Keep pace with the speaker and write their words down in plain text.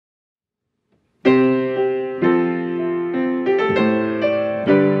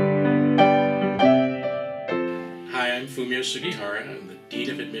Fumio Sugihara. I'm the Dean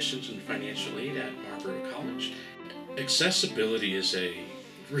of Admissions and Financial Aid at Marlboro College. Accessibility is a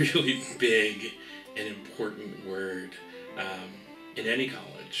really big and important word in any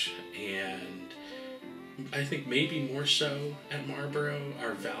college, and I think maybe more so at Marlboro.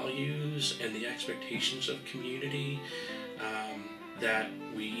 Our values and the expectations of community, that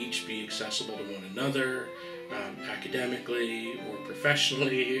we each be accessible to one another, academically or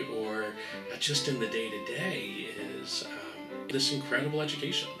professionally or just in the day-to-day, is this incredible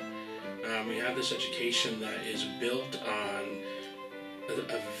education. We have this education that is built on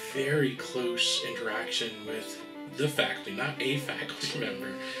a very close interaction with the faculty, not a faculty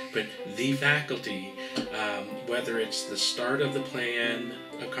member, but the faculty, whether it's the start of the plan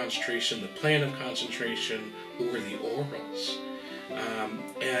of concentration, the plan of concentration, or the orals.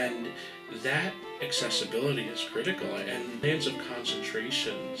 And that accessibility is critical. And plans of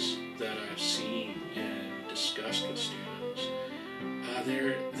concentrations that I've seen and discussed with students,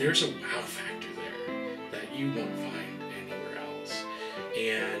 there's a wow factor there that you won't find anywhere else.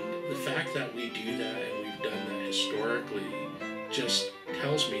 And the fact that we do that and we've done that historically just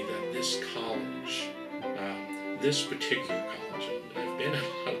tells me that this college, this particular college, and I've been at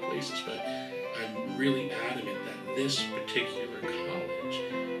a lot of places, but I'm really adamant that this particular college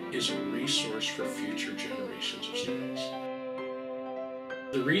is a resource for future generations of students.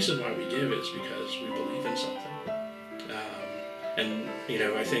 The reason why we give is because we believe in something. And,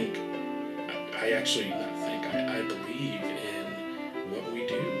 I think, I believe